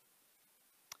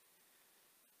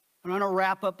 I'm going to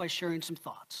wrap up by sharing some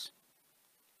thoughts.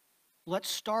 Let's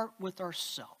start with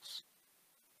ourselves.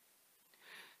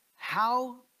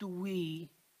 How do we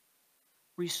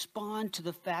respond to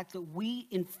the fact that we,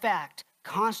 in fact,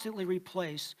 constantly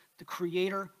replace the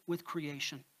Creator with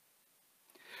creation?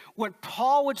 What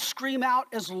Paul would scream out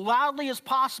as loudly as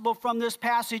possible from this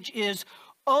passage is,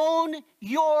 own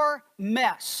your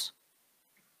mess.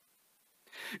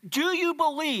 Do you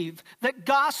believe that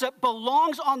gossip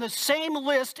belongs on the same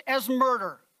list as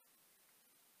murder?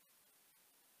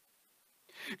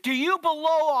 Do you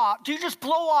just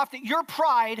blow off that your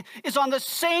pride is on the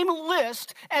same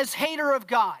list as hater of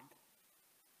God?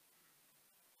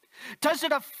 Does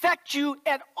it affect you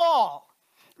at all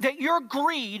that your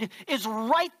greed is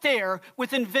right there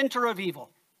with inventor of evil?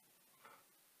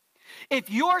 If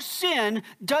your sin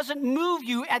doesn't move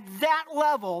you at that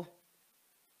level,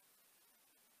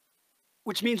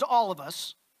 which means all of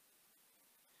us,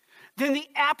 then the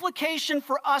application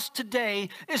for us today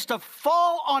is to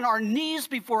fall on our knees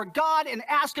before God and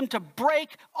ask Him to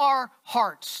break our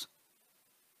hearts.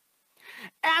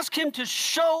 Ask Him to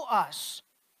show us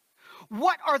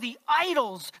what are the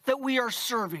idols that we are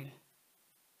serving.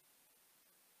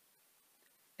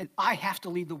 And I have to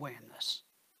lead the way in this,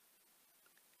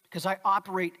 because I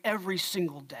operate every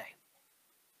single day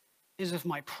as if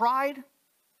my pride,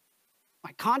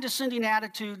 my condescending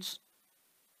attitudes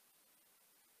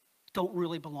don't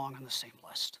really belong on the same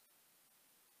list.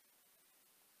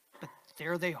 But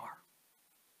there they are.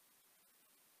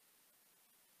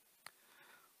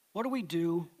 What do we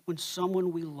do when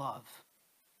someone we love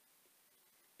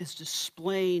is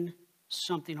displaying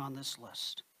something on this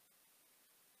list?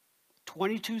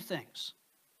 22 things.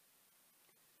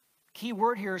 Key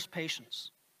word here is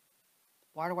patience.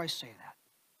 Why do I say that?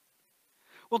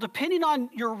 Well, depending on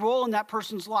your role in that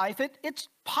person's life, it's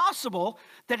possible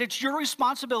that it's your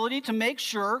responsibility to make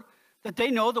sure that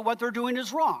they know that what they're doing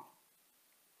is wrong.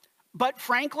 But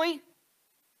frankly,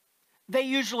 they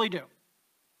usually do.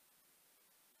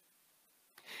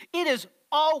 It is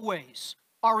always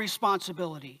our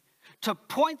responsibility to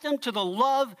point them to the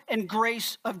love and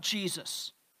grace of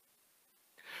Jesus.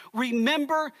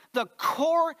 Remember, the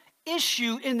core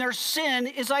issue in their sin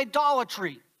is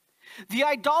idolatry. The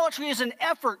idolatry is an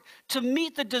effort to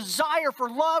meet the desire for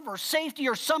love or safety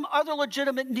or some other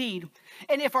legitimate need.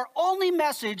 And if our only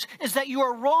message is that you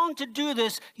are wrong to do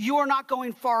this, you are not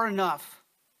going far enough.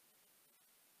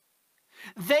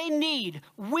 We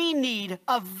need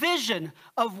a vision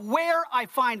of where I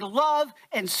find love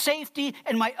and safety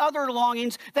and my other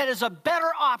longings that is a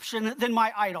better option than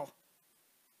my idol.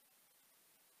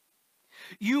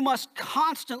 You must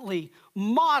constantly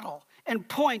model and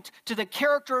point to the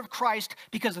character of Christ,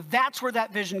 because that's where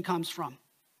that vision comes from.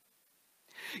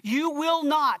 You will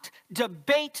not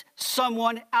debate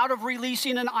someone out of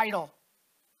releasing an idol.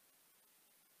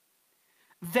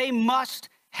 They must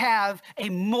have a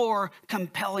more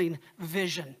compelling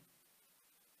vision.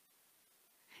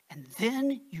 And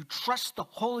then you trust the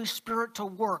Holy Spirit to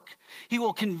work. He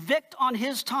will convict on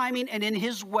His timing and in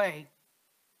His way.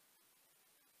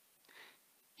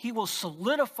 He will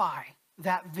solidify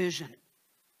that vision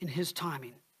in His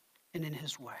timing and in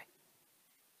His way.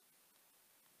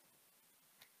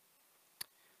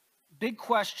 Big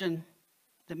question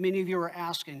that many of you are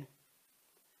asking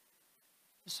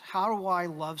is, how do I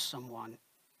love someone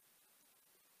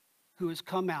who has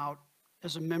come out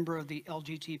as a member of the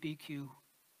LGBTQ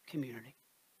community?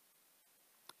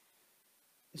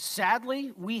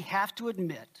 Sadly, we have to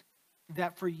admit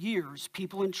that for years,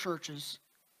 people in churches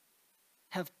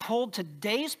have pulled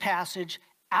today's passage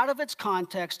out of its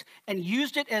context and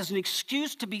used it as an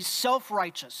excuse to be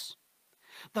self-righteous.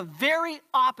 The very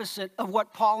opposite of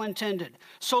what Paul intended.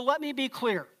 So let me be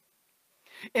clear.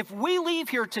 If we leave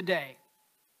here today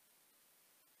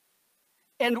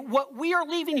And what we are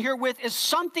leaving here with is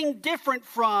something different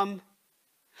from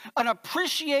an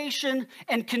appreciation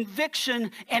and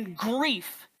conviction and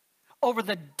grief over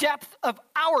the depth of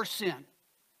our sin,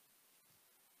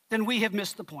 then we have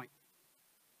missed the point.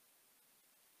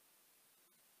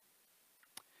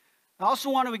 I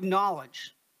also want to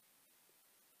acknowledge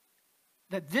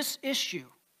that this issue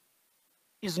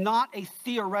is not a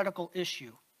theoretical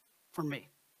issue for me.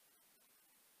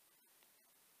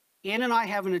 Ann and I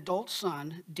have an adult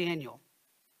son, Daniel,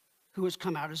 who has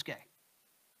come out as gay.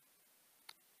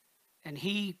 And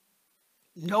he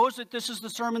knows that this is the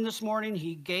sermon this morning.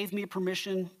 He gave me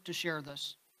permission to share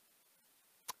this.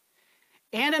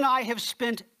 Ann and I have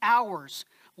spent hours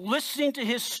listening to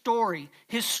his story,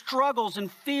 his struggles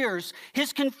and fears,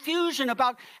 his confusion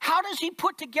about how does he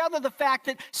put together the fact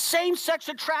that same-sex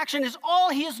attraction is all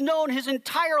he has known his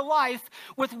entire life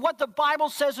with what the Bible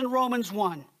says in Romans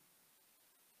 1.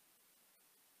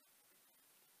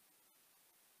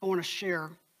 I want to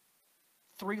share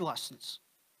 3 lessons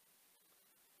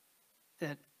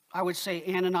that I would say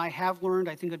Ann and I have learned.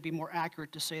 I think it'd be more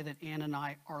accurate to say that Ann and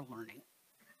I are learning.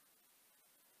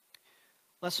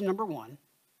 Lesson number 1,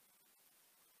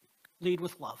 lead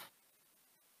with love.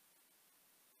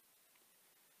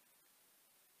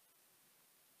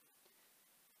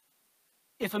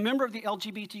 If a member of the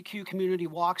LGBTQ community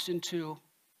walks into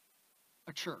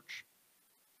a church,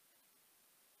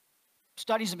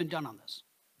 studies have been done on this.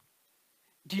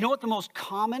 Do you know what the most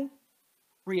common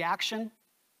reaction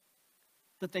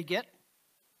that they get?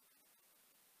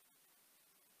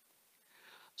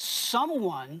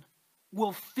 Someone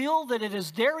will feel that it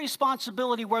is their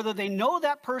responsibility, whether they know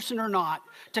that person or not,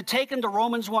 to take them to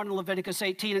Romans 1 and Leviticus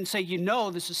 18 and say, you know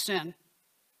this is sin.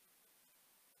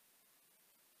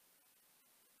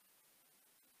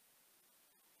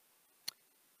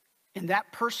 And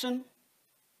that person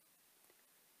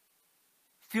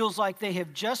feels like they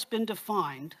have just been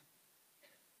defined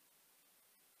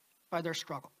by their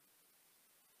struggle,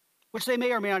 which they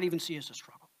may or may not even see as a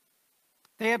struggle.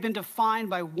 They have been defined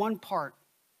by one part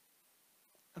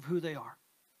of who they are.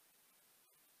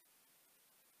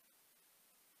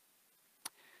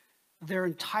 Their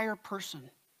entire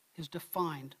person is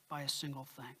defined by a single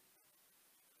thing.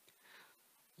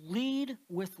 Lead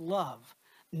with love.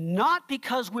 Not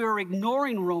because we're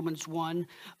ignoring Romans 1,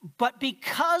 but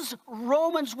because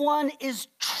Romans 1 is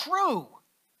true.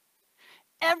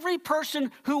 Every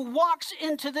person who walks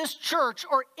into this church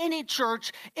or any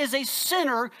church is a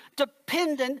sinner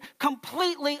dependent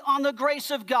completely on the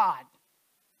grace of God.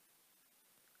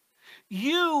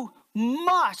 You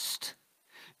must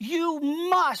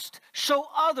show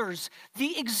others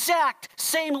the exact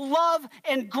same love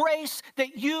and grace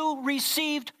that you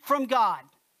received from God.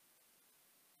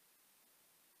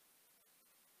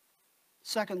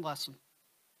 Second lesson.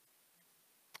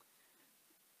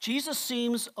 Jesus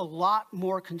seems a lot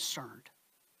more concerned,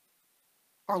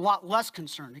 or a lot less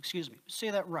concerned, excuse me. Say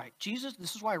that right. Jesus,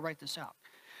 this is why I write this out.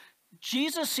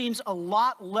 Jesus seems a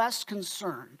lot less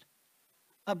concerned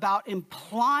about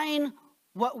implying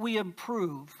what we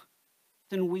approve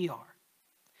than we are.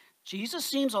 Jesus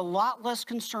seems a lot less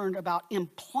concerned about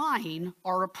implying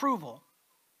our approval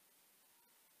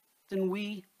than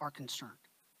we are concerned.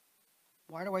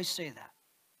 Why do I say that?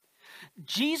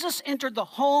 Jesus entered the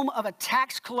home of a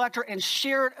tax collector and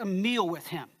shared a meal with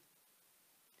him.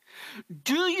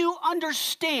 Do you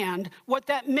understand what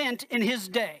that meant in his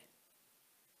day?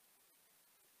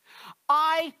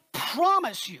 I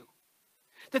promise you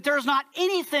that there's not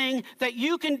anything that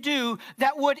you can do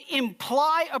that would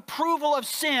imply approval of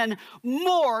sin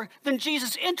more than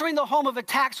Jesus entering the home of a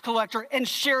tax collector and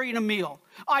sharing a meal.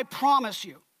 I promise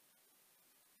you.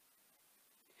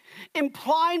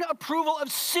 Implying approval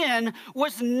of sin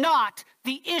was not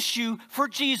the issue for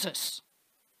Jesus.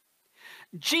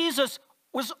 Jesus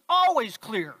was always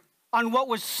clear on what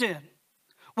was sin,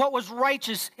 what was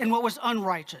righteous and what was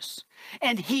unrighteous.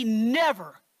 And he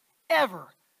never, ever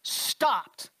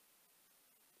stopped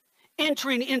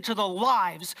entering into the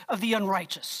lives of the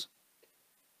unrighteous.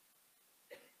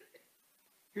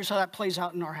 Here's how that plays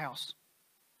out in our house.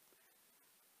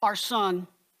 Our son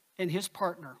and his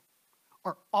partner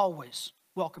are always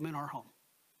welcome in our home.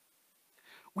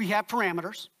 We have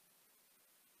parameters,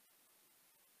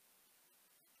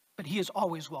 but he is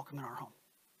always welcome in our home.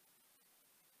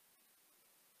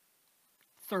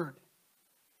 Third,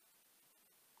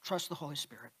 trust the Holy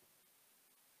Spirit.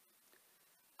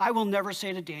 I will never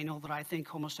say to Daniel that I think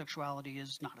homosexuality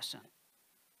is not a sin,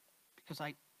 because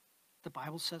the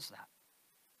Bible says that.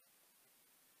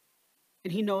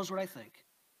 And he knows what I think.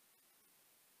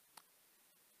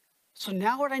 So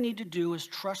now what I need to do is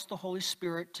trust the Holy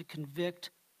Spirit to convict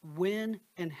when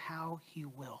and how he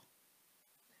will.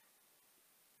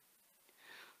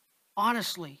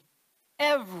 Honestly,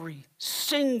 every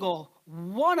single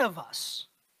one of us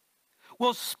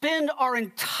will spend our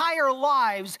entire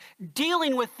lives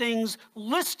dealing with things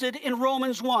listed in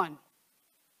Romans 1.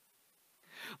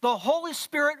 The Holy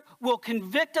Spirit will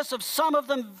convict us of some of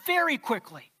them very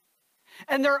quickly.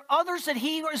 And there are others that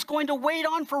he is going to wait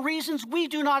on for reasons we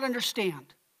do not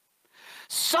understand.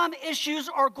 Some issues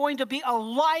are going to be a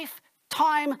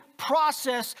lifetime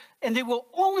process, and they will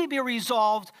only be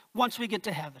resolved once we get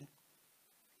to heaven.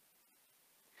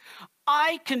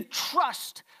 I can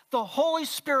trust the Holy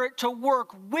Spirit to work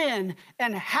when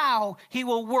and how he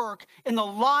will work in the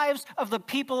lives of the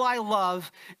people I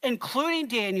love, including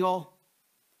Daniel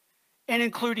and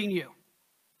including you.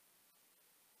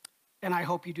 And I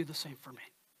hope you do the same for me.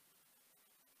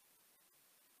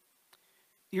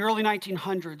 The early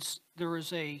 1900s, there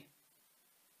was a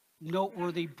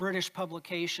noteworthy British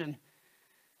publication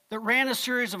that ran a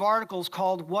series of articles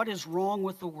called "What is Wrong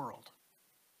with the World?"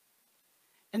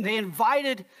 And they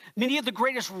invited many of the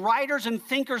greatest writers and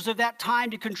thinkers of that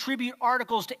time to contribute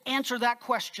articles to answer that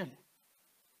question.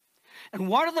 And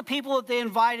one of the people that they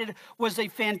invited was a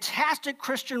fantastic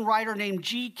Christian writer named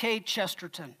G.K.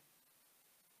 Chesterton.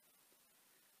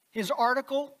 His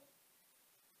article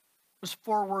was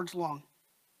 4 words long.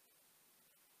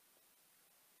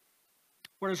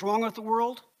 What is wrong with the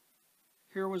world?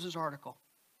 Here was his article.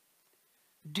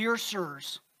 Dear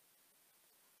sirs,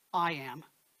 I am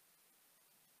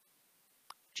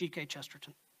G.K.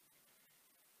 Chesterton.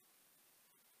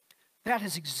 That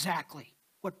is exactly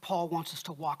what Paul wants us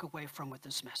to walk away from with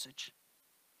this message.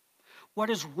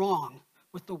 What is wrong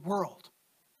with the world?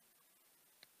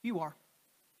 You are.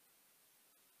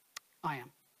 I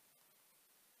am.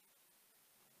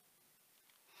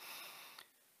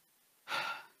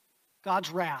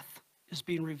 God's wrath is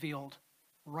being revealed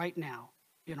right now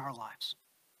in our lives.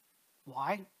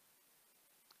 Why?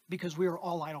 Because we are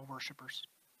all idol worshipers.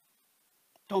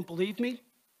 Don't believe me?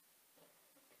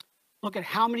 Look at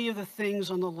how many of the things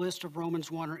on the list of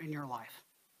Romans 1 are in your life.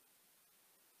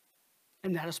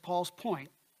 And that is Paul's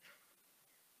point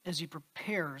as he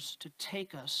prepares to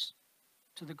take us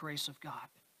to the grace of God.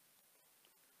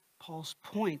 Paul's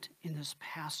point in this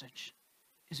passage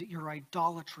is that your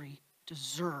idolatry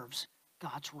deserves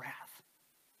God's wrath.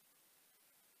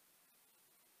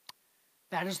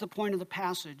 That is the point of the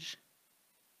passage,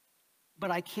 but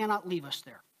I cannot leave us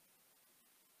there.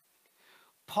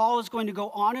 Paul is going to go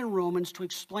on in Romans to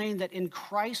explain that in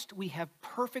Christ we have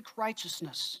perfect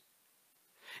righteousness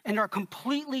and are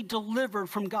completely delivered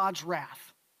from God's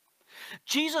wrath.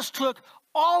 Jesus took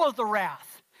all of the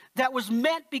wrath that was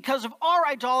meant because of our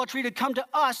idolatry to come to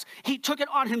us. He took it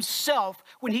on himself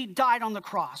when he died on the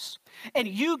cross. And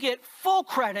you get full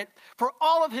credit for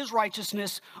all of his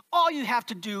righteousness. All you have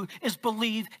to do is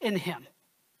believe in him.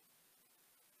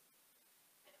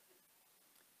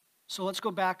 So let's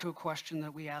go back to a question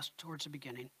that we asked towards the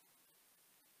beginning.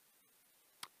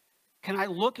 Can I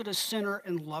look at a sinner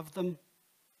and love them,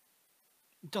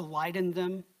 delight in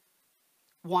them,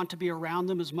 want to be around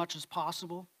them as much as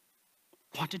possible,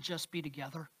 want to just be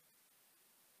together?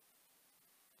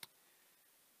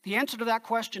 The answer to that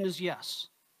question is yes,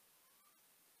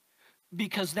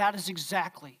 because that is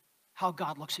exactly how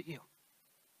God looks at you.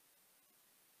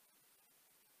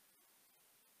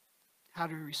 How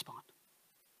do we respond?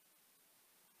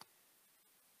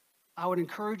 I would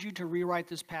encourage you to rewrite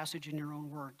this passage in your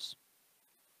own words.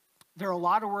 There are a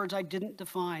lot of words I didn't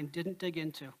define, didn't dig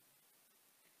into.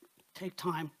 Take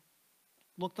time,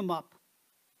 look them up.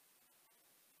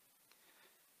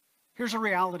 Here's a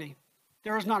reality.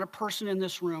 There is not a person in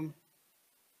this room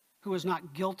who is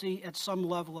not guilty at some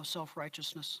level of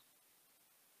self-righteousness.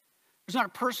 There's not a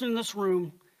person in this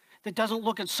room that doesn't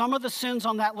look at some of the sins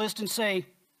on that list and say,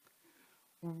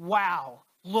 wow,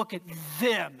 look at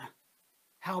them,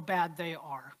 how bad they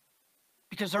are.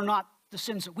 Because they're not the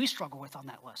sins that we struggle with on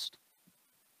that list.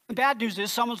 The bad news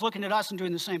is someone's looking at us and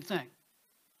doing the same thing.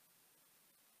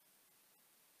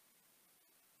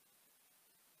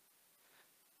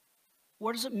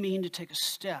 What does it mean to take a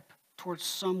step towards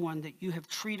someone that you have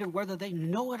treated, whether they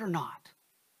know it or not,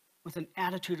 with an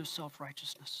attitude of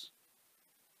self-righteousness?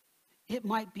 It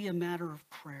might be a matter of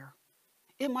prayer.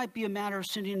 It might be a matter of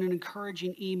sending an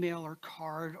encouraging email or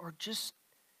card, or just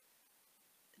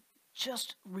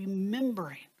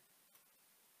remembering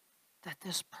that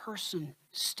this person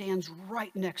stands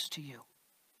right next to you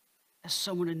as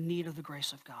someone in need of the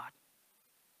grace of God.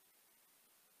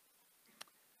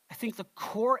 I think the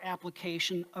core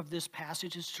application of this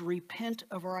passage is to repent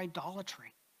of our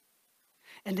idolatry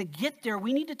And to get there,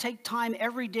 we need to take time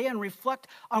every day and reflect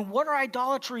on what our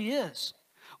idolatry is.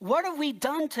 What have we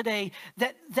done today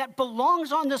that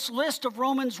belongs on this list of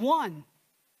Romans 1?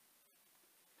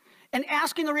 And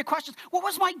asking the right questions. What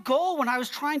was my goal when I was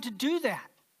trying to do that?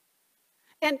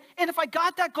 And if I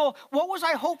got that goal, what was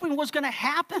I hoping was going to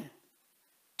happen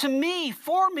to me,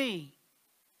 for me?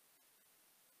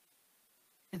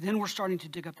 And then we're starting to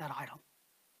dig up that idol.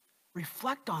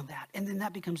 Reflect on that, and then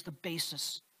that becomes the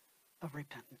basis of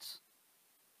repentance.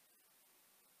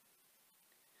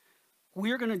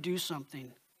 We're going to do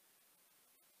something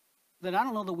that I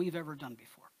don't know that we've ever done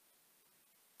before.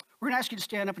 We're going to ask you to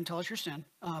stand up and tell us your sin.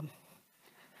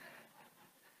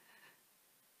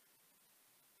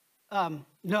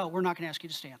 No, we're not going to ask you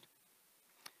to stand.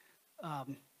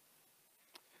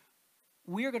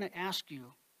 We are going to ask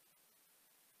you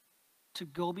to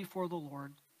go before the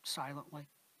Lord silently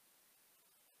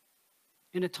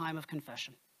in a time of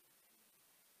confession.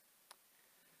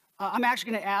 I'm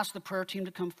actually going to ask the prayer team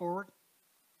to come forward.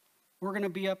 We're going to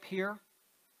be up here,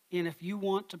 and if you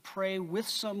want to pray with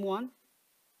someone,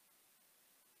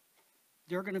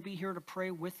 they're going to be here to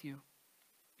pray with you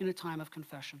in a time of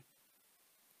confession.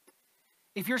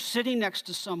 If you're sitting next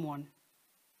to someone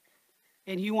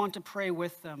and you want to pray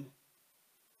with them,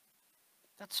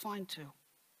 that's fine too.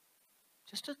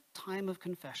 Just a time of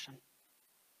confession.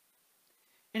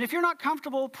 And if you're not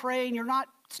comfortable praying,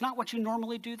 it's not what you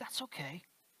normally do, that's okay.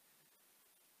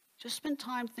 Just spend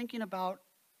time thinking about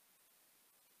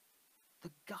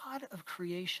the God of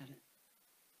creation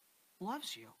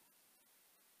loves you.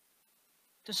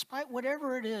 Despite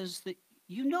whatever it is that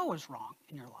you know is wrong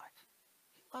in your life,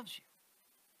 he loves you.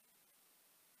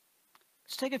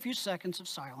 Let's take a few seconds of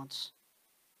silence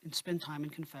and spend time in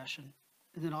confession,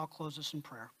 and then I'll close this in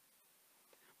prayer.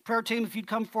 Prayer team, if you'd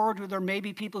come forward, there may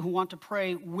be people who want to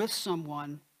pray with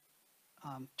someone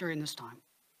during this time.